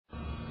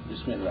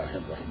بسم الله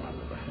الرحمن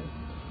الرحيم.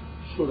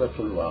 سورة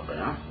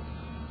الواقعة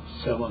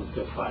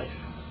 75,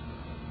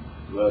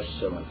 verse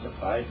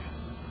 75.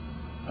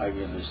 I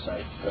will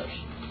recite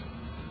first.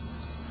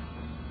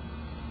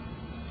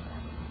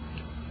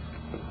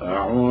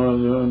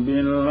 أعوذ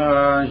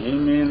بالله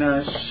من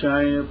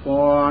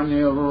الشيطان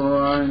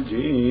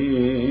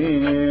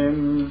الرجيم.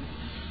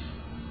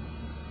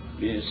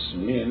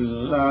 بسم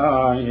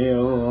الله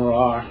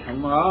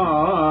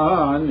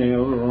الرحمن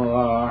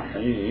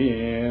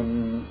الرحيم.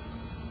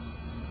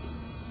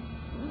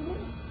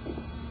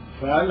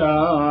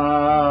 فلا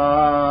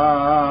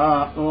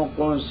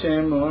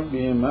أقسم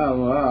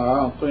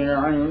بمواقع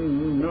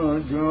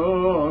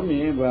النجوم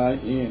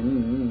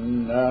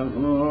وإنه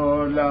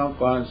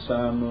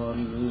لقسم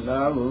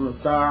لو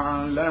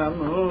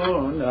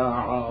تعلمون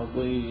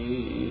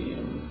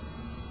عظيم.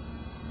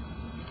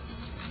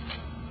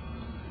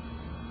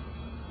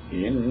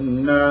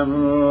 إنه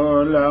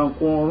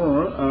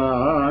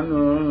لقرآن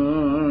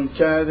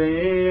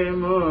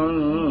كريم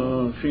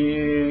في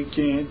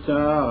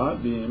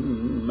كتاب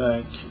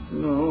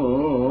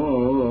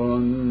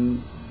مكنون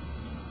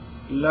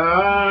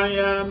لا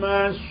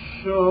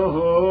يمسه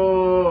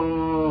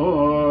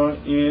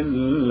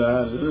إلا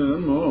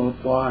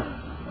المطهرون.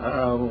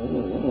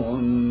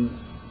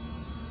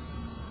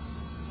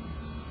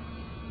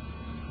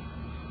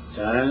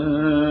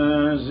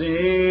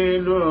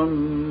 تنزيل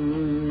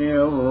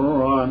من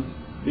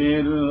رب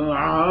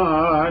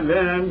العالمين.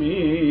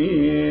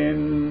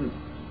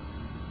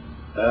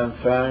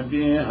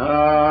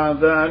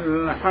 أفبهذا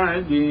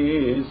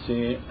الحديث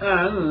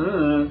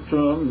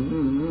أنتم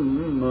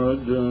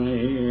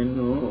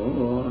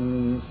مدهنون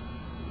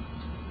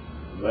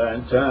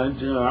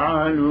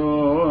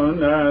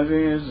وتجعلون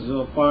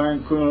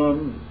رزقكم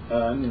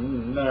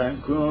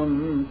أنكم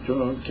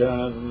تكذبون.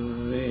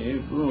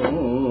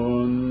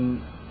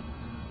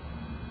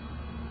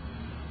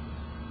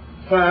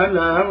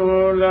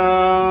 فلولا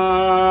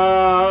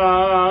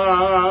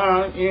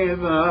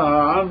إذا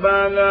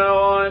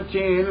بلغت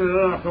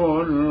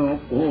الحلقوم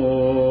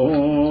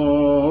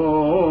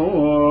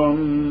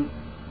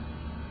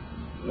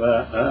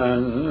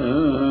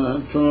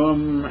وأنتم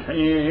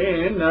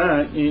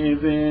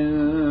حينئذ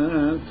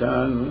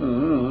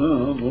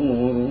تنظرون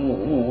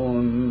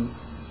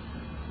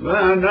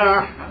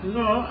ونحن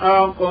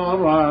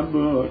أقرب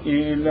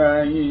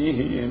إليه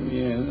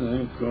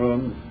منكم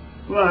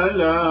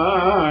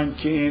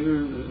ولكن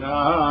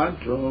لا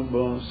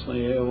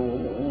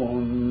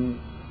تبصرون.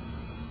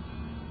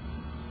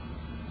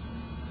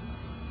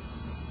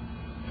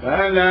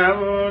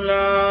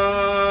 فلولا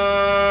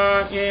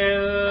إن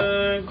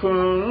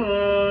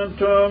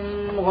كنتم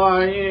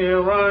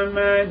غير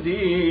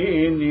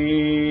مدينين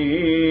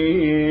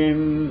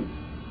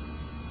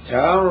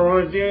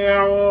ترجعونها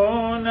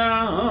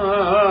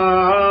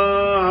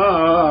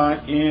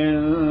إن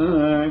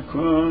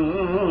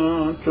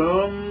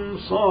كنتم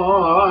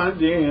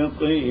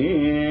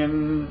صادقين.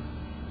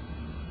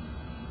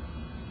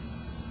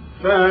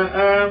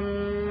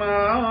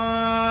 فأما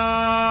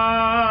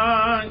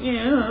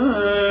إن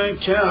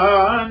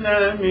كان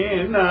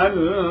من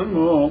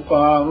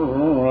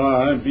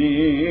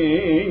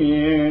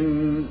المقربين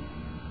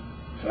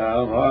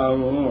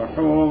فروح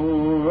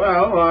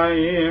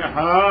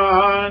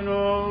وريحان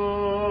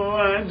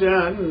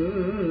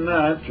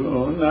وجنة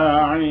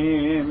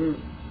نعيم.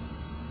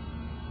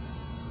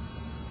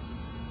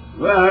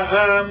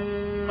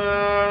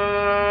 وأما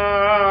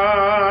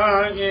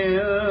إن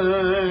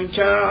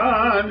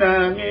كان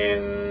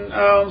من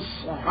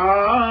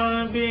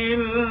أصحاب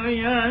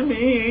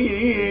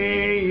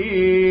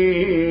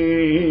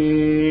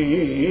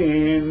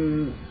اليمين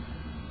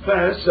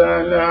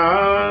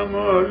فسلام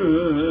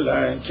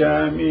لك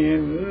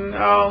من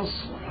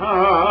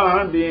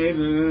أصحاب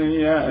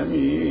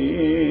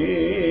اليمين.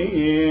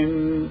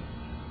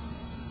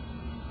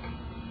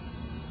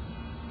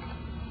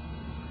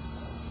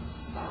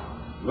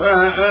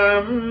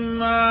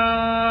 وأما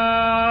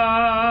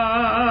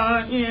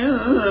إن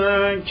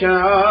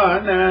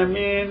كان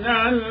من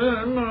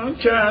المكذبين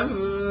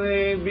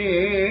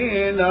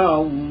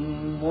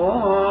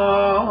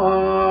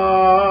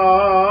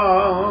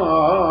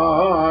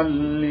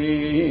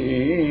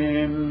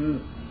الضالين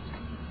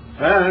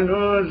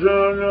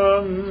فنزل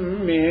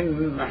من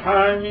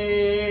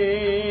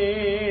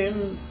حميم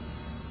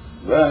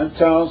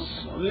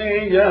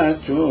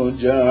وتصلية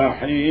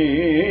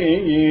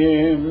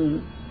جحيم.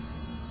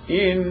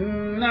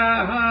 إن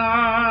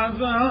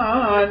هذا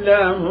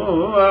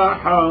لهو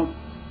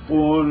حق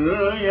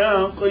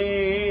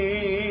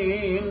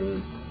اليقين.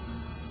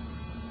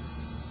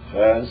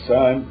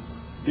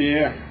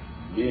 فسبح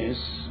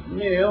باسم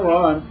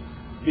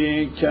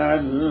ربك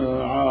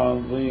العظيم.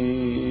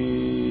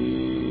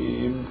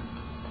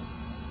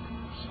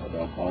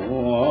 صدق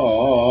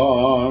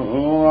الله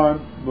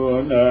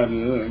ربنا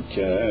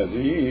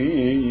الكريم.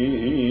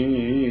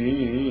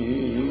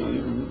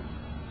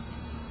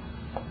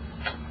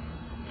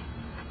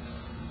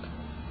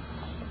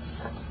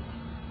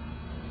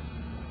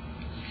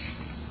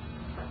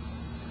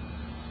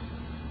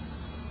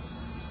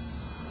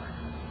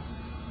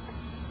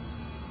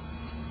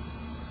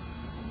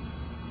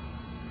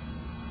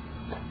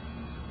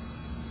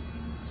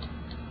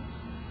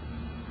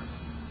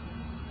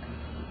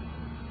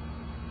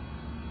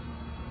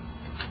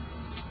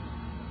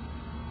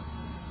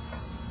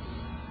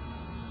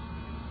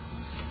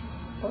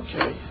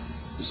 Okay,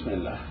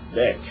 Bismillah.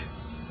 Back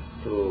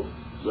to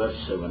verse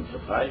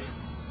 75,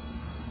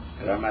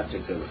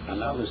 grammatical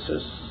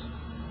analysis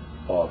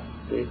of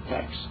the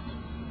text.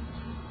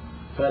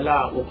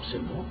 فَلَا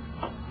أُقْسِمُ.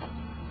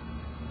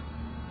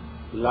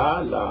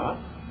 La,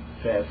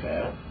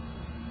 fair.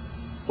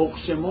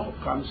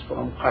 Uqsimu comes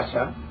from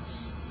qasam.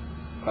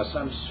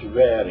 Qasam,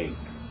 swearing,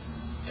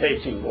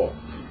 taking oath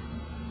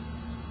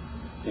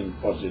in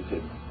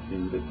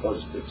the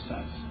positive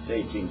sense,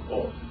 taking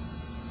oath,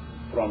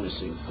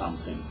 promising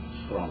something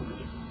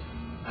strongly.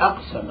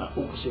 Aqsama,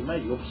 uqsima,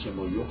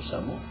 yuqsimu,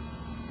 yuqsamu,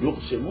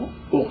 yuqsimu,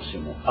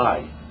 uqsimu,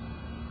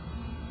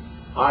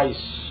 I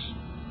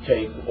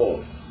take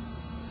oath.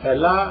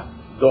 Fala,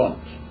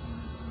 don't.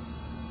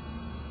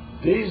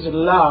 This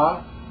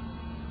la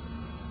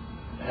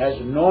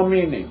has no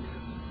meaning.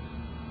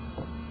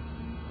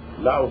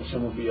 لا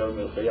أقسم بيوم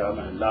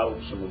القيامة, لا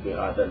أقسم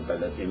بهذا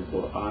البلد in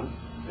Quran.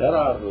 There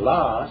are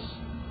laws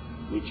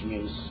which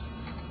means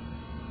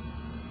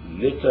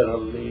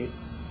literally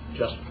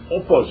just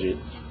opposite,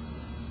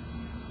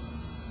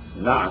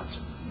 not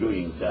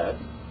doing that,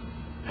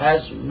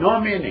 has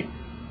no meaning.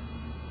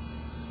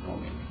 No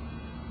meaning.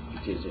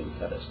 It is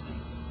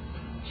interesting.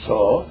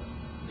 So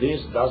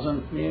this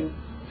doesn't mean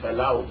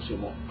فلا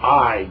أقسم,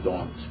 I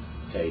don't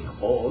take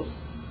oath.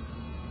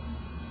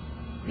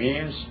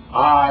 Means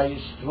I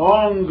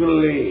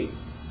strongly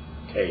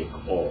take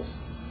oath.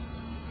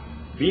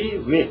 Be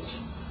with.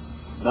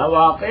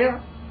 مواقع,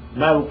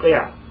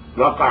 موقع,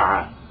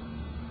 وقع,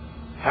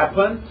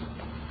 happened,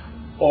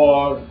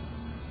 or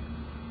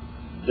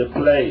the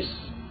place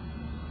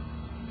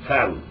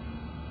fell.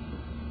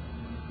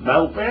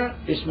 موقع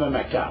اسم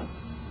مكان,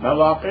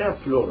 مواقع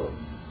plural.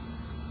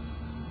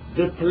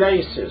 The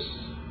places,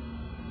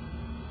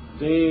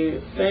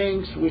 the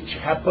things which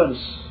happens.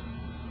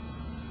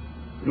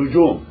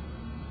 Nujum.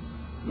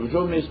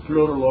 Nujum is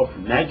plural of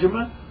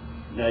najm.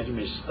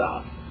 Najm is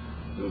star.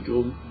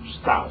 Nujum,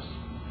 stars.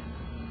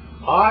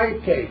 I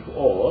take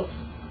oath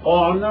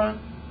on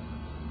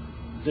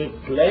the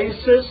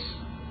places,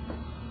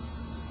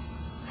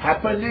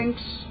 happenings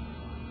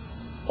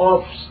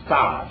of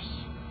stars.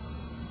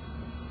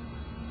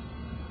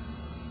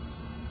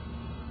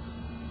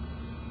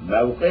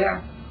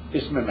 موقع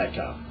اسم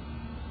مكان.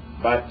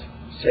 But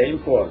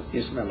same for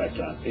اسم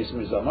مكان.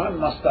 اسم زمان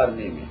مصدر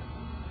ميمي.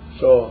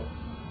 So,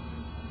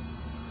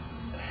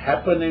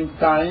 happening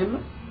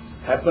time,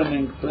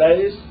 happening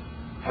place,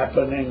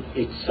 happening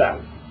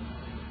itself.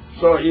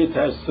 So it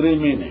has three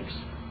meanings.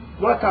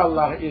 What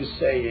Allah is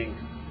saying,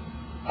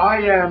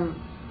 I am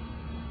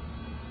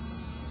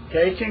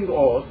taking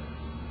oath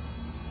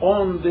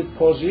on the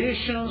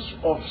positions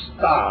of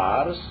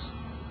stars,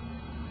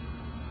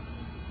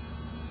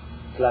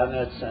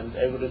 planets and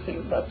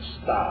everything but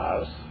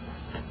stars,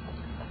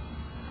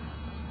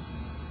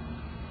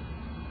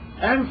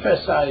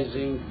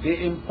 emphasizing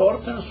the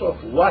importance of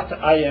what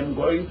I am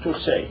going to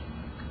say.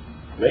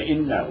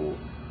 وَإِنَّهُ,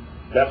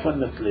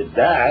 definitely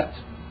that,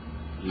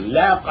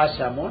 لَا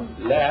قَسَمٌ,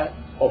 لَا,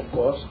 of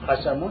course,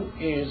 قَسَمٌ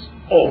is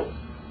oath,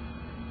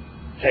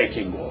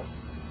 taking oath.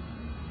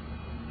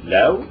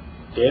 لَوْ,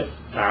 if,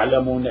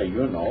 تَعْلَمُونَ,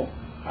 you know,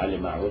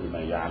 عَلِمَ عُلْمَ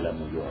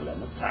يَعْلَمُ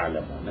يُعْلَمُ,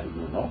 تَعْلَمُونَ,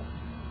 you know,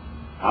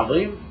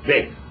 عظيم,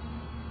 big.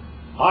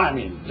 I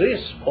mean,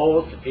 this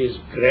oath is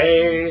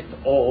great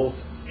oath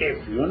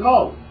if you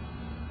know.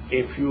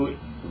 If you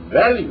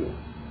value.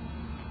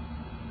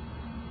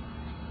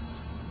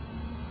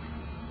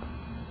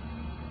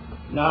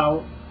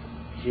 Now,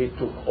 he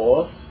took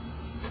oath.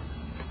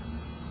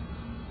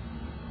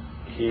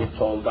 He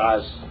told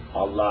us,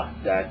 Allah,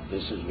 that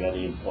this is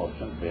very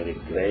important, very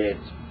great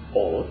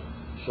oath.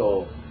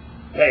 So,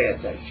 pay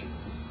attention.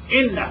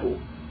 Innahu,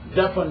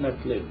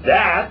 definitely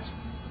that,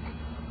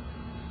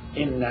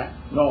 inna,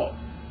 no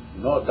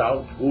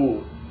doubt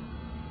who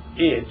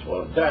it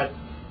or that,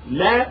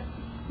 la,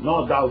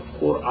 no doubt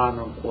Quran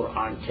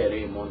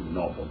Kareemun,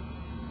 noble.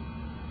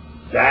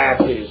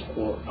 That is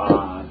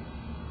Quran,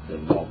 the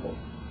noble.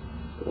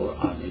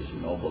 Quran is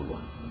noble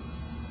one.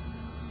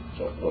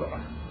 So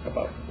Quran,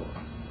 about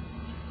Quran.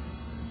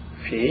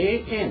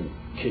 Fi in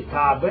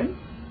kitabin,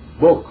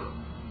 book,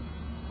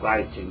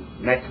 writing,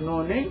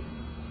 maknuni,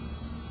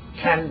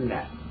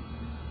 kanna,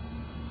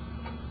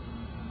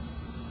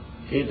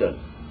 hidden,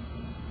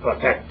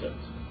 protected,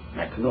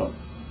 maknun,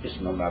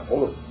 ism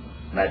maf'ul,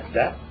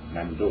 madda,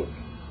 mamdud.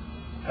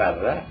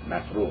 Farra,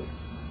 Mafruf.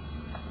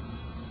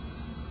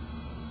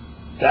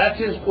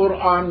 That is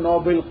Quran,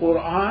 noble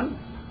Quran.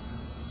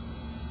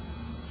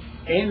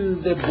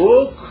 In the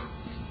book,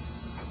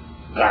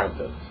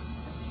 guarded.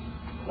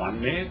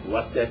 One minute,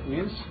 what that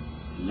means?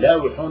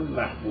 Lawhun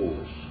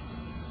Mahfuz.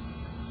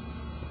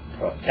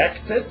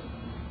 Protected,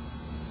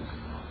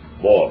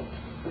 board.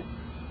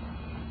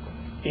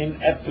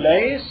 In a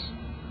place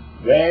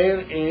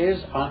where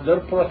is under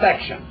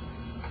protection.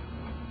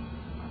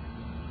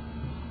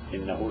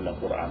 إنه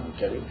لقرآن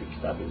كريم في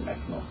كتاب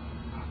مكنون.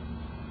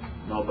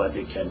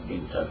 Nobody can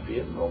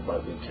interfere,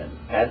 nobody can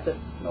add,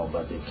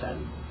 nobody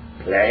can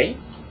play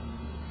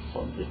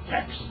on the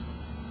text.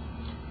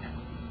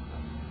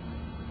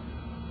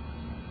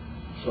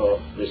 So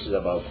this is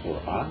about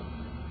Quran,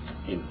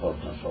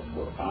 importance of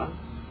Quran,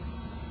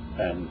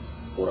 and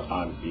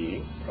Quran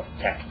being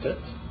protected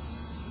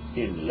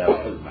in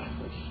Lawh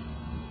al-Mahfuz.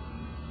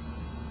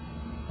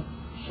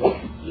 So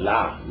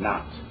la,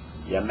 not,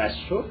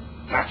 yamassu,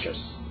 touches.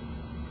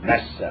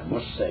 Massa,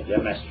 mussa,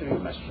 yamassu,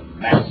 yamassu,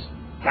 mass,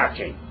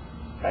 touching.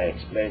 I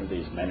explained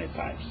this many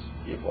times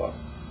before.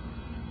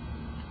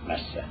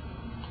 Massa.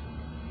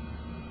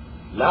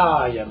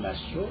 La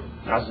yamassu,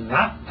 does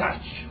not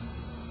touch.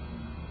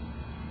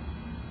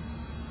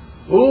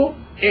 Who?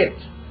 It.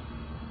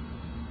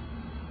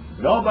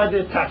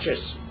 Nobody touches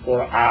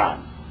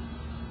Quran.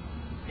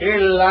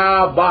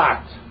 Illa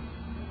but.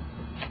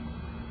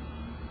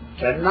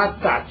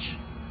 Cannot touch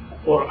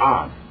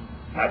Quran.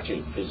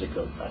 Touching,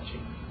 physical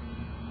touching.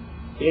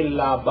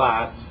 Illa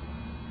but.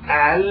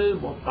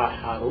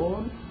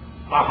 Al-mutahharun.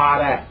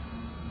 Tahara.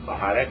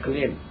 Tahara,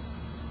 clean.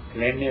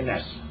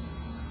 Cleanliness.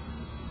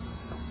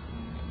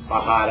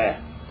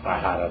 Tahara.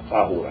 Tahara.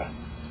 Tahura.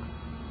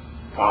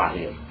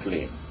 Tahir,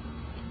 clean.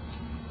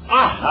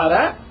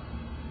 Tahara,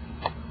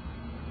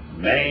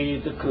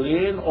 made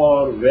clean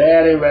or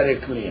very, very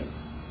clean.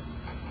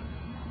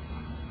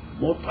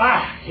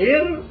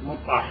 Mutahhir,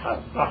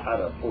 mutahhar,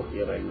 tahara,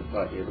 tuhira,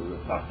 yutahiru,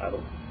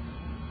 yutaharu.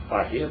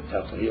 Tahir,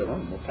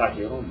 tathirun,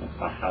 mutahhirun,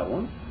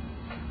 mutahharun.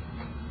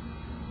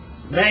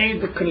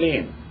 Made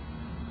clean,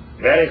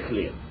 very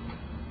clean,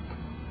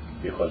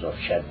 because of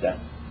shadda.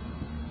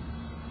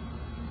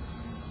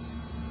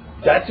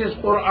 That is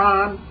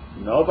Quran.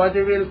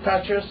 Nobody will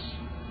touch us,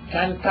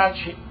 can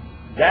touch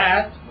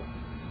that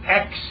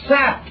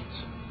except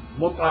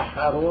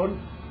mutahharun,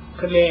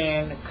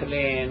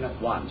 clean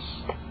ones,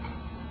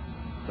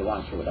 the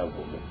ones who have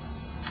wudu.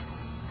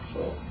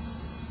 So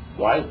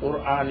why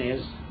Quran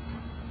is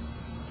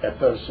a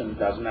person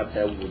does not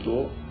have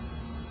wudu,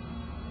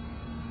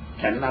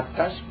 cannot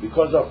touch?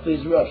 Because of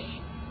this verse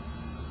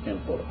in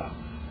Quran.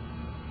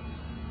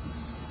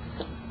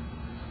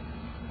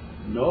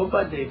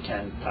 Nobody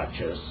can touch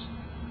us,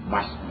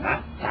 must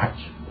not touch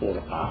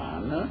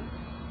Quran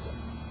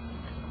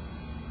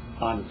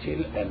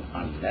until and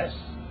unless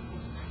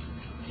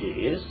he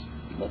is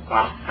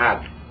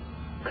mutahhar,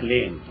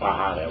 clean,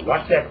 tahara.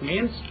 What that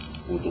means?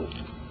 Wudu.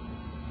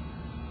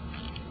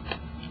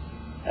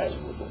 As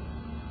wudu.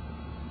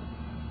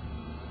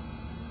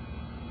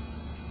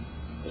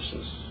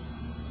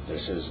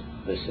 This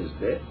is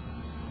the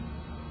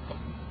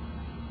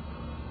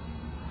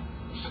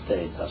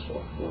status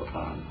of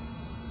Quran.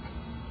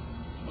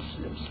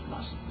 Muslims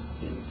must,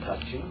 in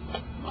touching,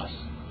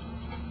 must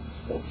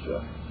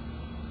observe.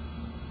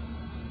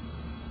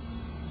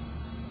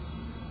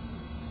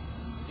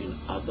 In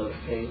other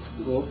faith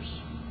groups,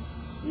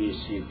 we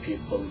see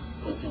people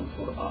looking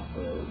for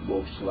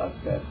books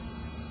like that,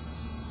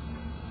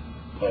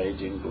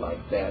 paging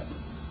like that.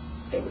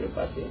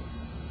 Everybody,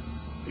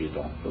 we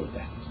don't do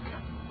that.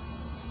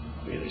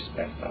 We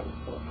respect our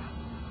Quran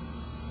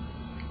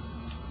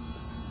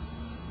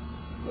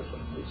because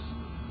of this.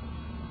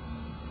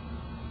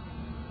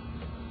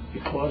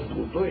 Because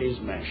wudu is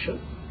mentioned,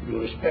 you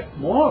respect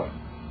more.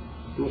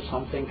 Do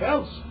something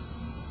else.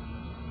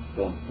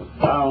 Don't put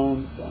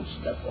down, don't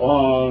step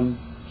on,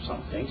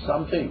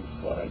 something,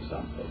 for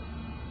example.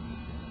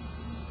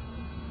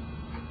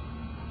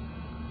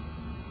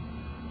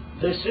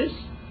 This is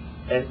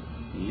a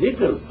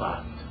legal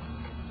part.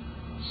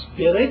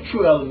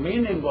 Spiritual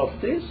meaning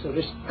of this,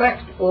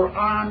 respect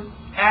Quran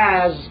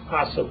as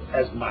possible,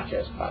 as much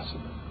as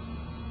possible.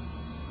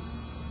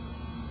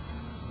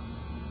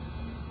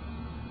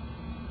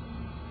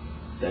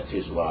 That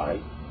is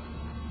why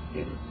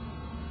in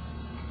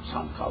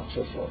some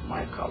cultures, or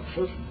my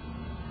culture,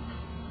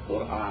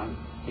 Quran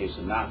is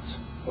not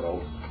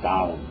brought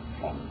down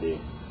from the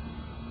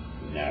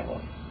never.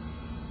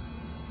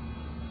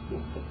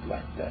 You put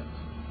like that.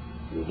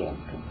 You don't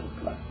put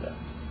it like that.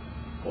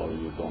 Or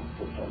you don't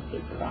put on the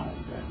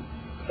ground and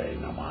pray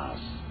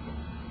namaz.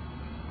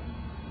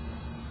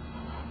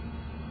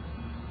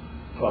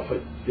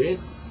 Prophet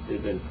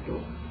didn't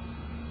do.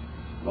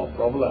 No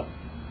problem.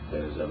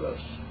 There is a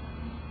verse.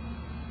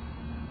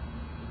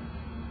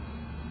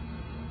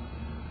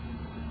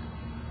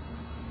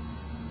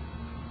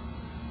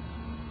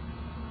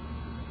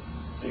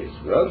 This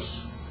verse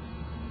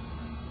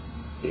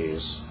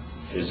is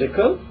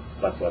physical,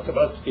 but what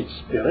about its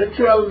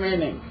spiritual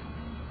meaning?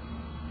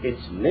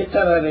 Its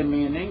literary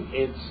meaning,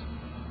 its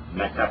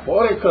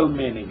metaphorical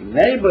meaning,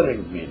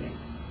 neighboring meaning.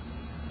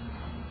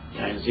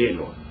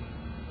 Tanzilun,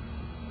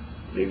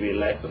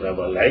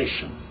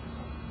 revelation,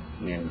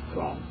 mean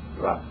from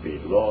Rabbi,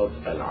 Lord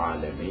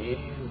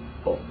al-Alameen,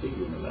 of the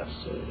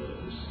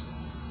universes.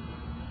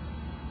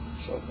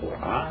 So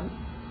Quran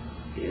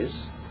is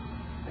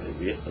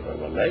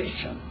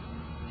revelation,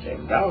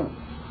 came down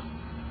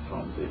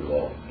from the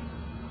Lord,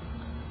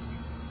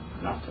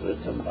 not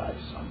written by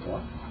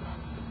someone,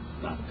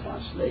 not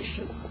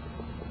translation,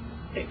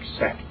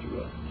 exact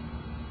word.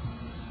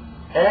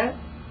 A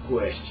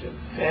question,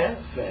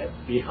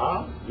 biha,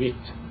 with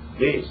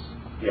this,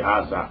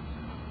 bihaza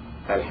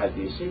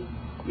al-hadisi,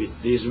 with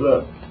this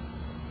word.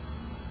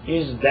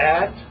 is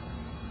that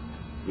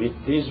with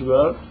this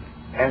word,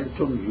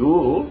 أنتم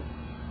you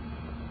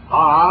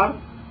are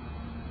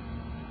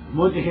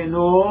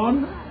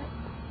مدهنون,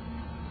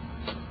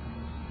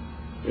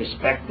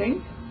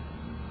 respecting,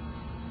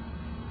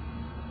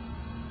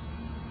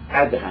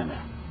 أدهن,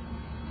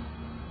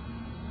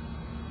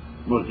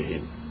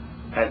 مدهن,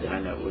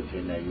 أدهن,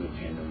 أدهن,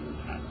 يدهن,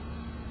 يدهن,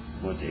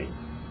 مدهن.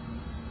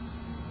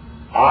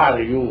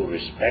 Are you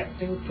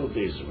respecting to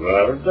this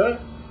word,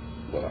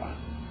 Quran?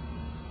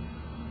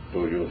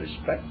 Do you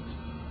respect?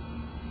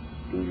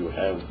 Do you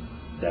have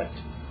that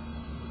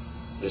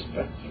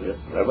respect,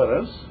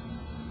 reverence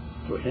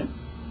to him?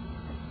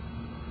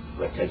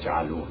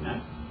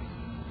 وَتَجْعَلُونَ,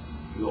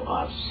 you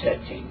are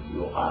setting,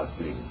 you are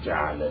doing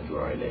جَعَلَ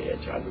جُعِلَ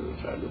يَجْعَلُ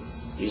يَجْعَلُ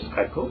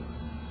رِزْقَكُمْ,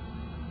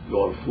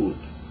 your food,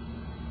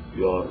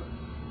 your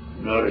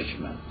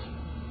nourishment.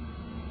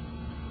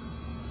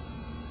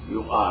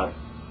 You are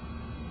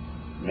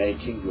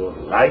making your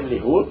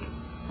livelihood,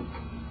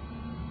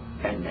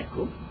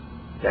 أنكم,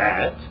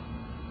 that,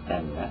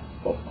 and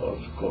of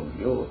course, come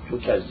you,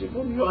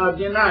 تكذبون, you are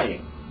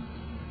denying.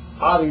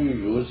 Are you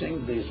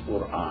using this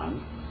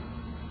Quran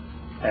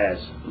as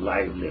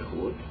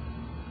livelihood,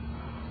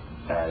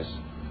 as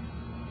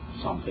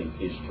something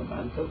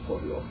instrumental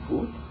for your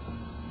food,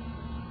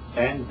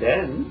 and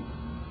then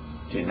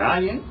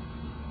denying,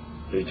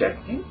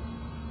 rejecting?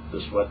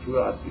 This is what you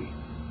are doing,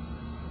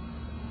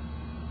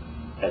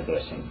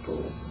 addressing to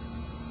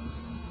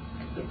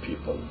the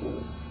people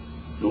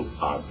who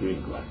are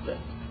doing like that.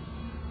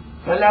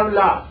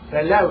 فلولا,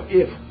 فلو,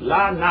 if,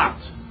 la, not.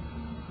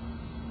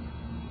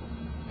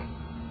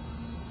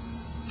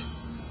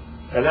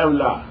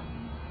 فلولا,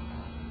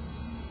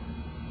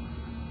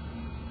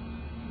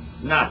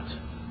 not.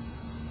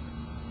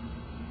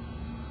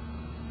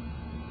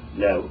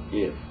 لو,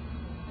 if,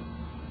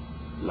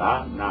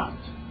 la, not.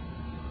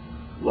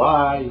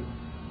 Why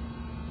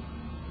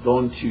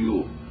don't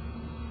you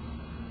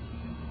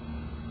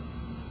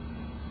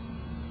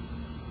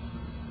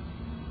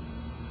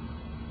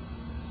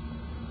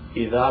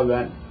إذا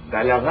when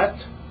بلغت,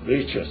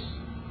 reaches,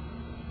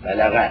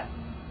 بلغ,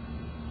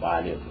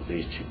 بالغ,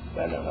 reaching,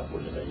 بلغ,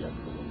 بلغ,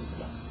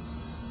 يبلغ,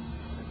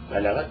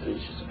 بلغت,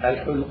 reaches.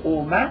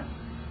 الحلقوم,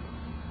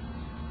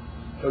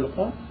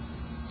 حلقوم,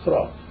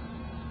 throat.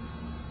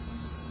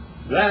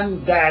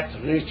 When that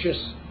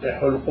reaches the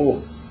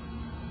حلقوم,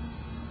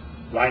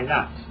 why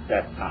not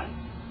that time?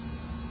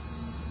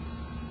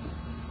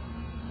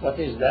 What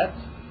is that?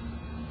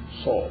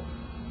 Soul.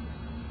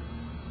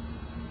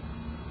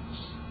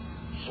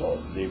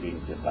 Soul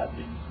leaving the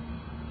body,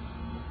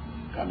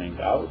 coming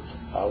out,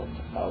 out,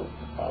 out,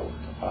 out,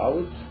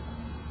 out,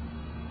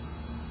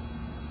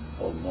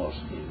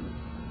 almost in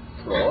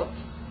throat,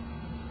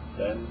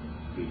 then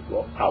we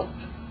go out,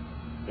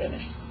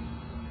 finished.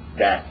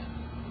 Death.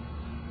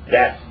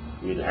 Death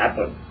will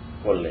happen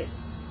fully.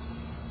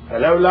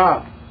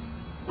 فلولا,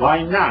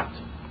 why not?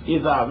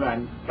 إذا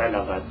when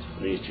بلغت,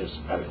 reaches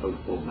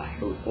الحلقوم,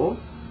 حلقوم,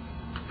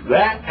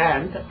 where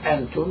and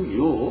أنتم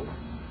you,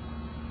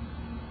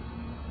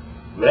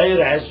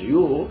 whereas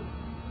you,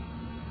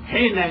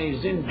 حين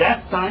is in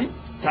that time,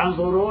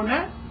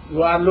 تنظرون,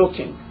 you are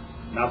looking,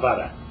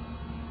 نظرة.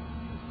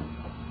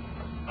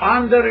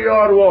 Under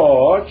your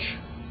watch,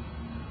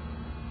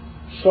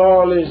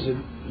 soul is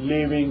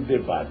leaving the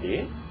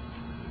body,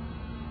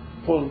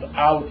 pulled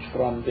out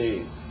from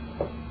the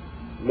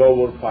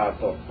lower part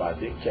of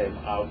body, came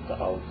out,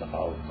 out,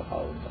 out,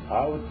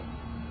 out,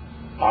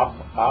 out,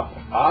 up,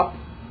 up,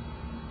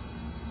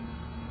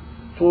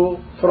 to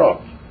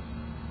throat.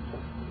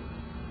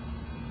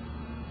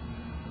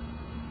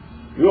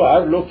 You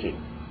are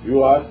looking,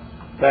 you are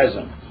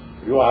present,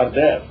 you are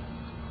there.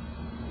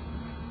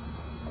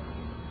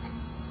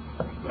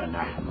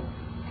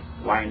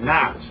 Why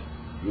not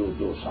you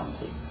do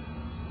something?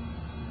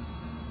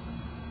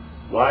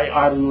 Why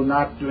are you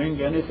not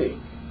doing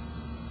anything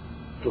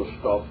to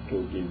stop,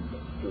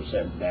 to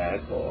send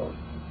back, or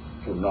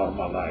to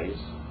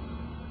normalize,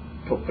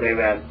 to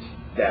prevent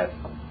death,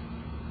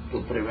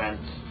 to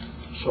prevent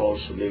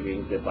souls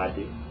leaving the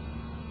body?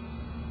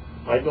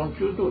 Why don't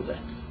you do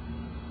that?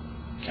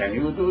 Can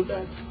you do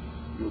that?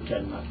 You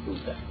cannot do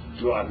that.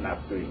 You are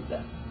not doing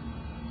that.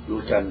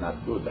 You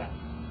cannot do that.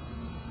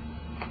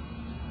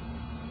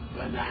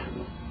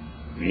 ونحن,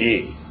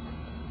 we,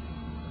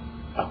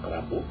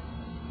 أقرب,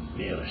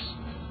 nearest,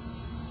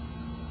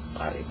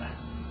 قريبا,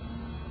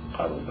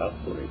 قرب,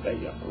 قرب,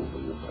 يقرب,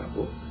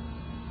 يقرب,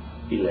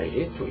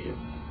 إليه, to him.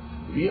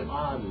 We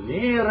are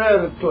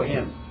nearer to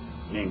him,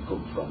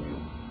 منكم, from you,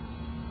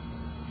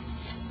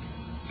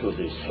 to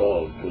the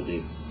soul, to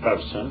the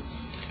person.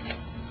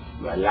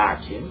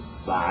 ولكن,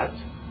 but,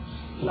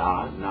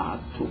 لا, not,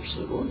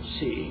 تبصرون,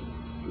 seeing.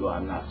 You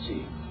are not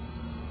seeing.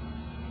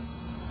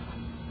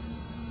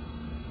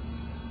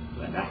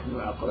 ونحن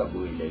أقرب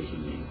إليه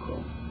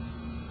منكم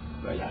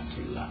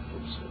ولكن لا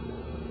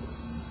تبصرون.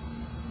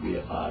 We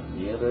are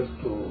nearer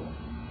to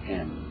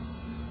him,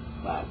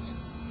 but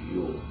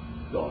you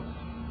don't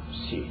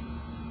see.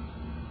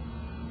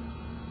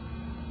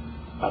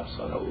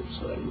 أبصر,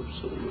 أبصر,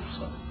 يبصر,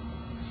 يبصر.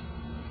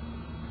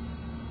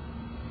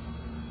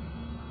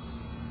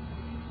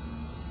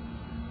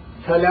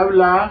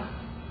 فلولا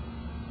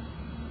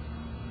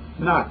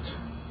not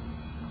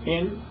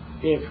in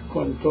if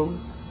kuntum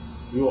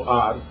you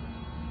are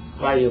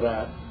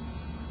غير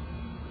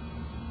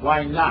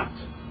why not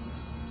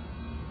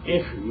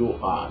if you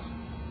are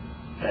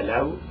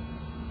فلو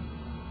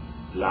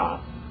لا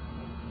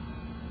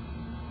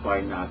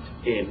why not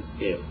in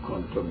if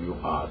kuntum you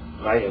are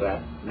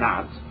غير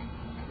not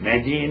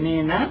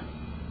مدينين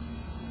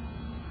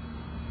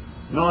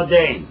no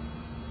دين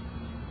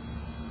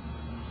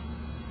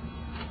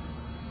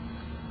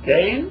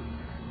دين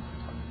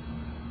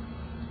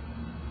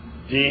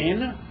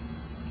دين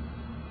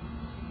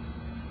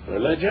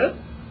religion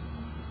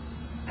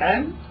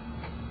and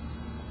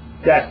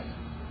death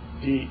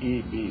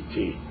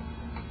D-E-B-T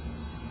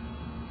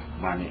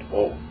money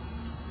oh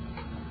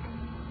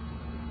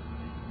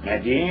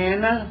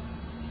Medina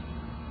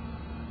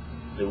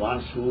the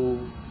ones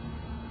who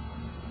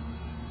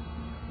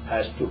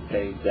has to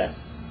pay death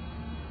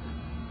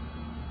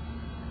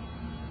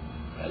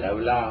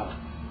فلولا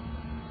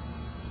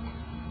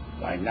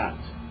why not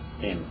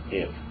in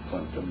if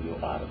kuntum you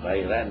are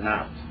غير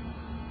not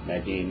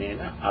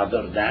Medina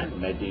other than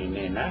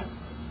Medina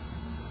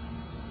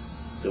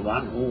the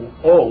one who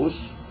owes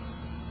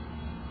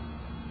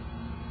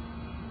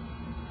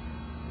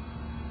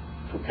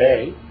to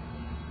pay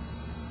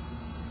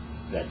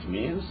that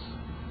means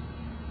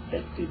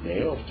at the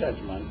day of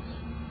judgment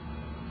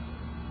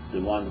the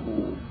one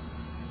who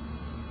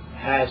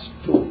has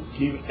to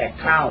give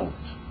account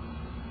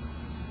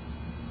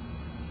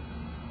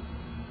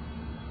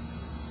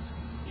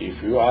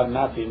if you are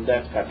not in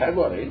that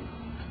category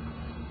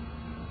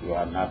you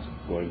are not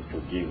going to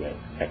give an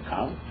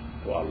account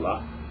to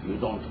Allah you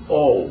don't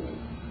owe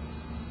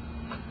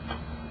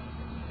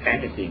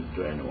anything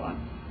to anyone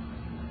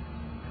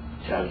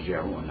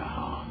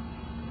ترجعونها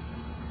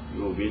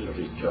you will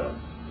return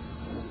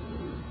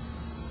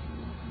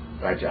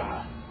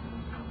رجع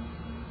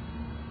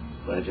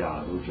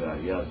رجع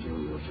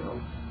يرجع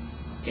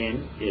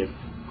in if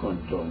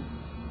kuntum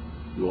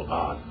you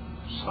are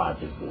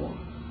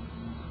صادقون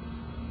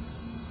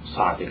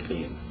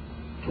صادقين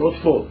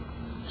truthful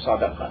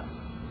صدقة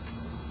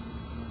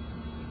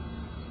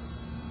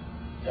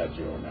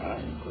ترجعونها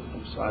إن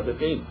كنتم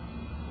صادقين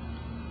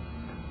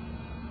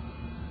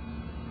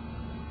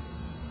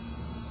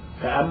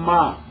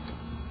فأما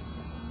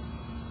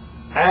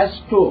as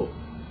to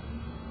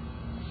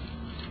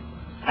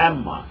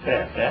أما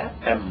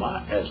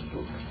أما as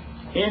to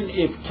in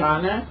if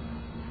كان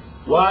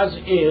was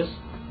is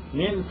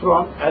من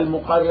from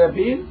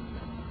المقربين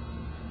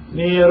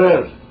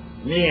nearer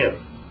near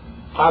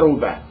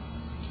قرب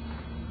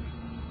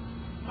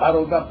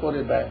قرب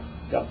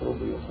يقرب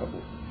يقرب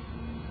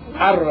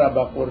قرب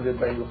قرب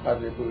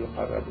يقرب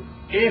يقرب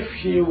if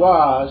he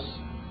was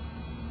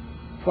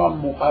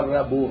from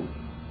مقربون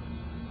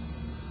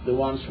the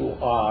ones who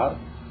are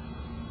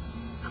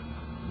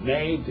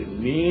made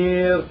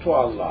near to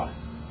Allah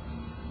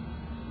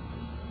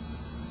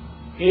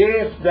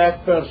if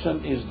that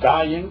person is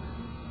dying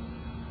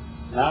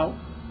now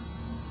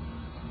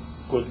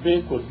could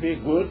be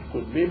good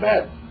could be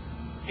bad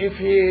if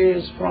he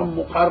is from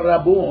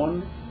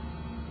muqarrabun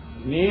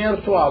near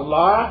to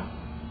Allah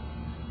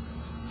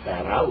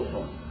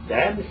فروح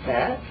then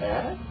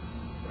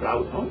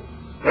روح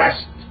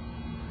rest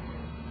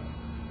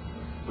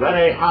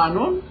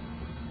وريحان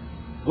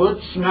good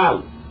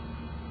smell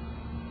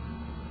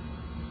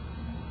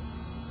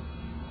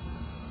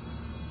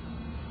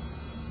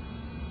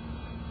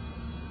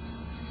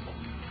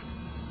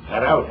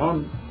فروح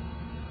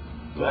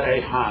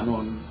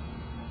وريحان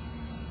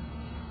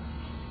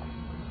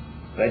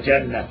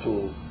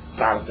وجنة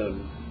قرض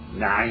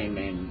نعيم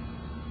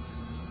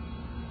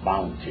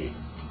bounty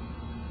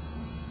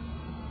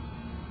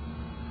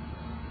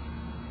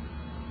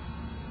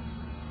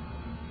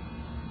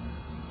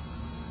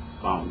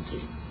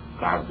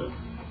قرض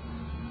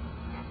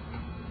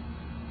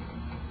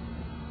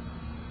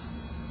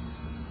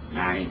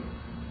نعيم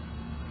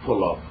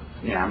full of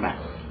ni'mah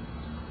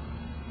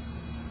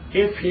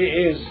if he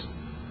is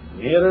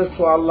nearer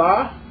to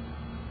Allah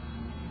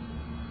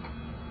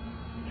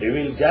he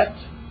will get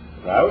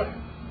rawh,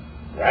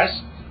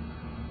 rest,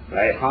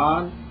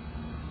 rayhan,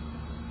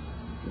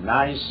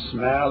 nice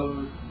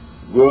smell,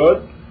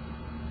 good,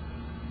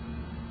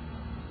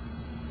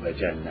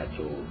 وجنة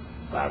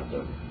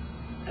برد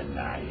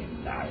النعيم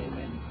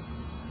نعيم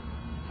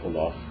full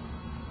of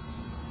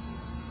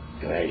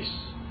grace,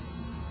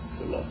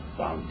 full of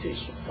bounties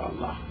of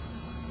Allah.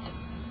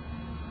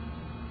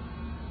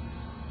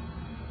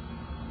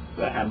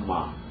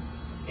 وأما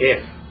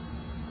if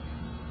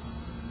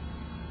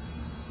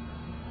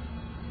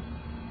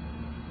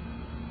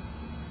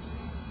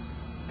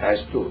as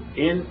to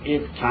in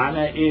if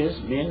kana is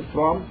mean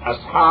from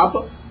ashab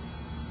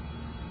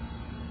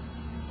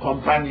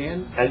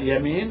companion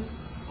al-yamin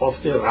of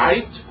the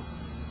right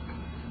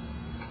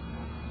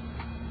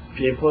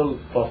people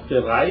of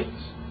the right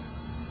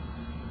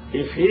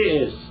if he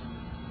is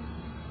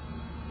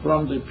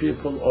from the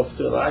people of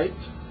the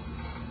right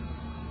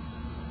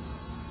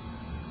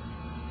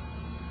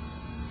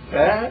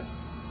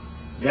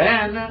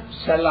Then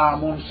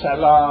salamun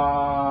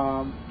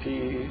salam,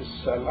 peace,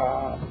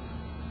 salam,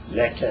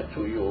 laka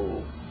to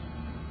you,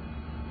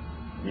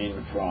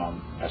 mean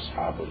from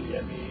ashabul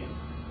yamin,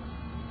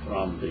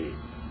 from the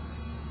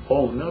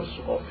owners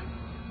of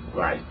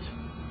right,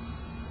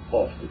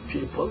 of the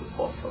people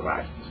of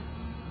right.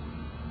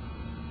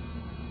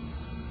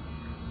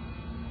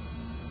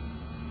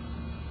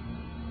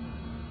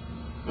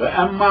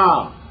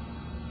 وأما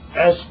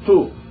as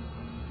to,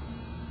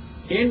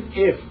 in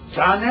if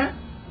kana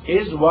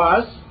is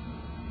was,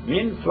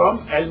 mean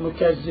from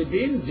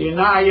al-mukazzibin,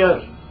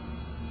 denier,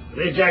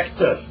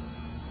 rejecter.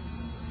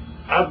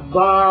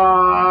 الضالين,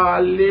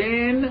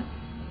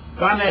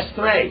 gone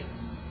astray,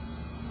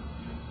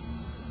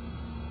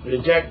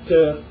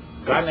 rejecter,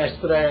 gone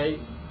astray.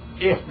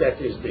 If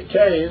that is the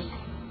case,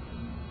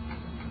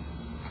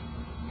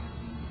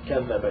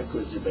 كذب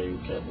كذب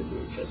يكذب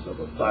يكذب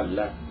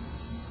ضل,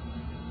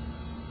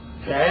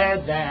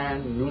 فَذَا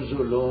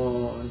نُزُلٌ,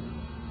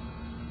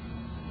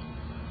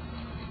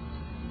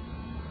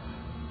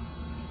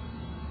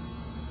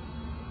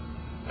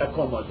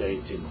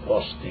 accommodating,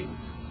 hosting,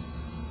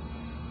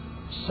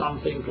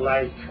 something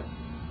like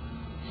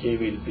he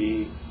will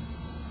be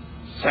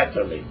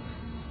settling.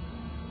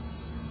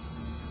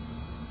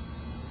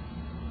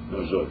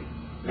 Nuzul,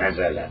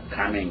 nazala,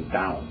 coming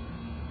down,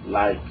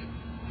 like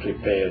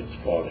prepared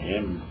for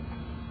him,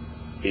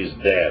 is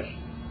there.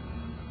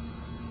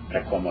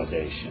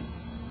 Accommodation,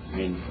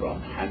 mean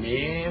from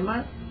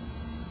hamim,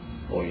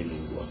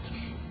 boiling water.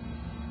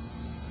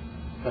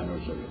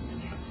 فَنُزُلٌ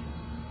مِّنْ حَمِيمٍ.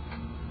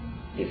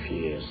 If he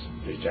is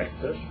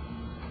rejected,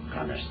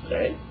 gone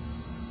astray,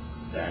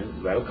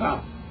 then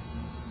welcome.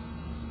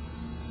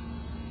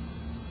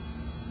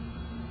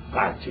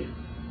 Party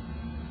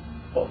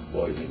of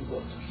boiling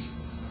water.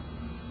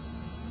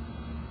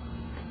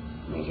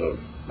 Nuzul,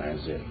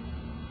 manzil.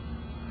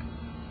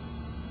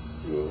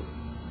 You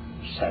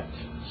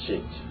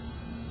sit,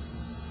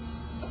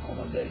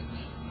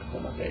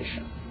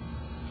 accommodation.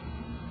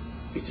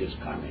 It is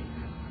coming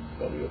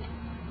for you.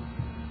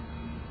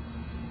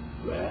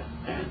 Where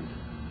and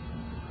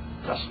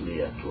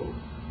tasliyatu,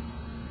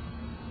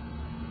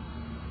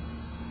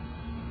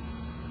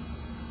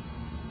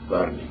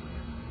 burning,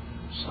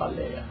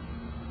 salaya,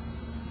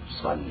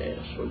 yusalli,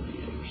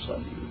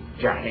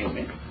 jahim,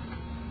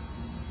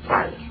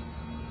 fire,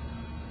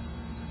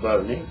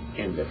 burning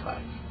in the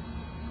fire.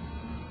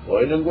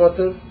 Boiling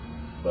water,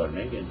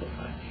 burning in the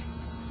fire.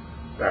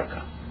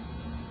 Welcome.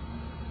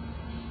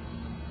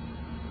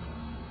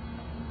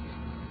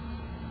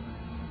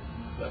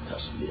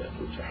 وتصلية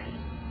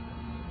جحيم.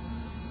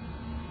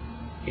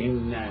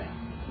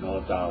 No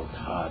doubt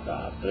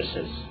هذا, this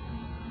is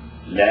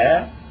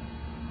لا,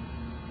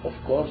 of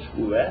course,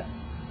 هو,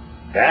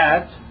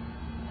 that,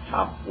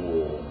 حق,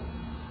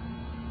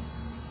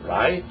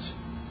 right,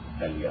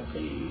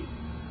 اليقين,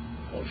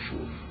 for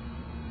sure.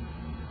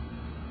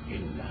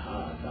 إن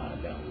هذا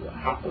له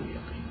حق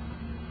اليقين.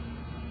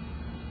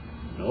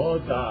 No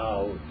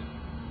doubt,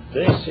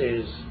 this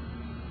is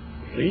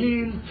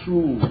real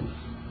truth,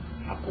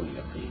 حق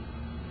اليقين,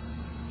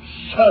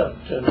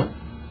 certain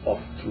of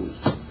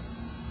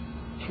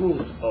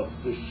truth of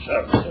the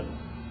certain,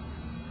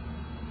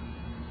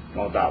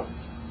 no doubt,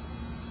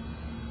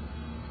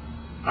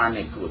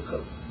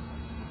 unequivocal,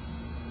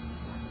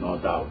 no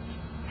doubt,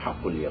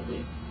 حق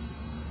اليقين.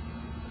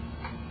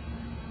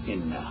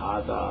 إن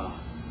هذا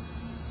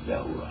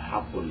له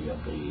حق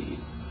اليقين.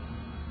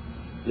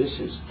 This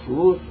is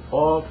truth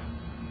of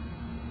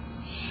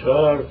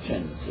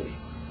certainty,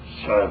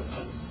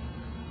 certain,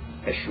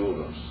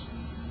 assurance,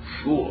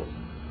 sure.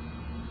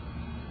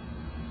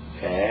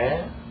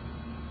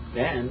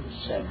 Then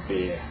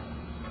sabbih,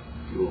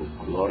 you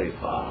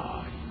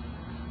glorify.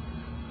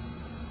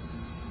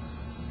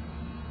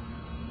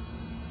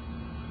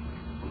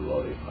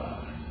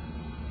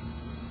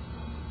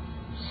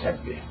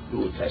 Sabbih, do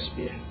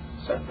tasbih.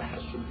 Sabbih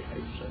as-subih,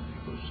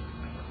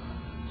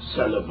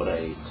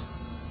 celebrate.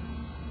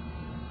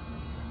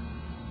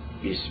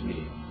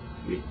 Ismi,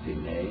 with the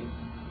name,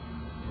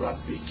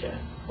 Rabbika,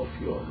 of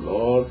your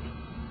Lord,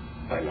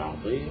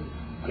 Al-Azim,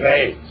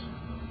 great.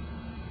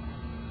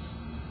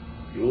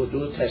 You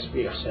do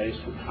tasbih, say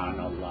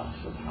Subhanallah,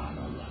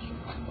 Subhanallah,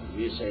 Subhanallah.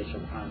 We say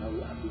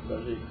Subhanallah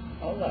because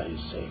Allah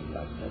is saying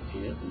like that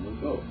here, you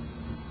do.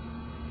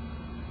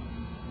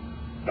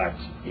 But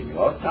in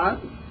your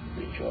tongue,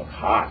 with your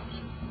heart,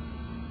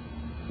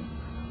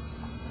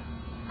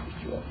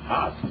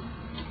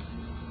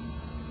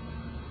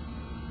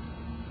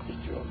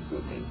 with your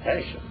good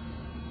intention.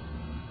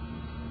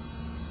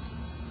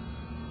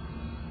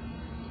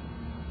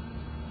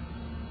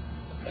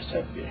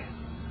 فسبح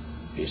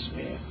باسم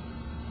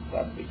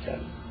ربك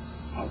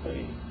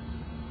العظيم.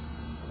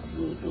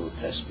 You do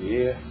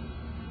tasbih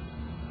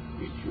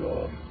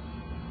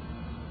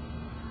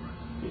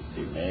with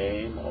the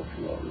name of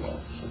your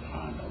Lord.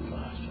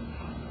 Subhanallah,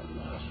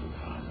 Subhanallah,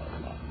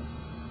 Subhanallah.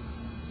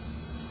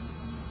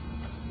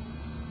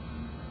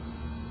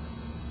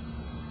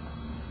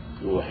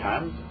 Do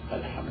hamd,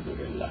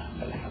 Alhamdulillah,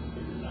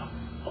 Alhamdulillah.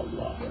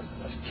 Allahu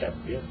Akbar,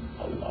 Kabir,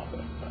 Allahu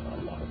Akbar,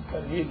 Allahu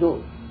Akbar. We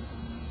do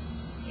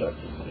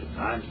 33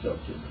 times,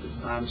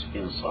 33 times.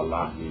 In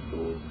Salah we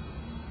do,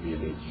 we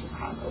read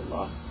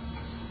Subhanallah,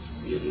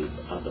 we read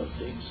other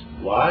things.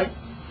 Why?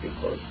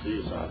 Because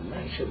these are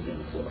mentioned in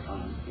the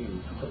Quran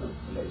in different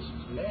places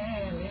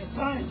many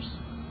times.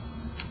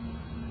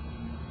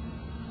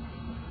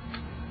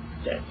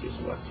 That is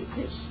what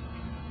it is.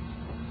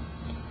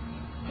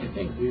 I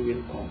think we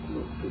will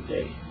conclude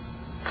today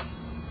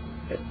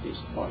at this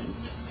point.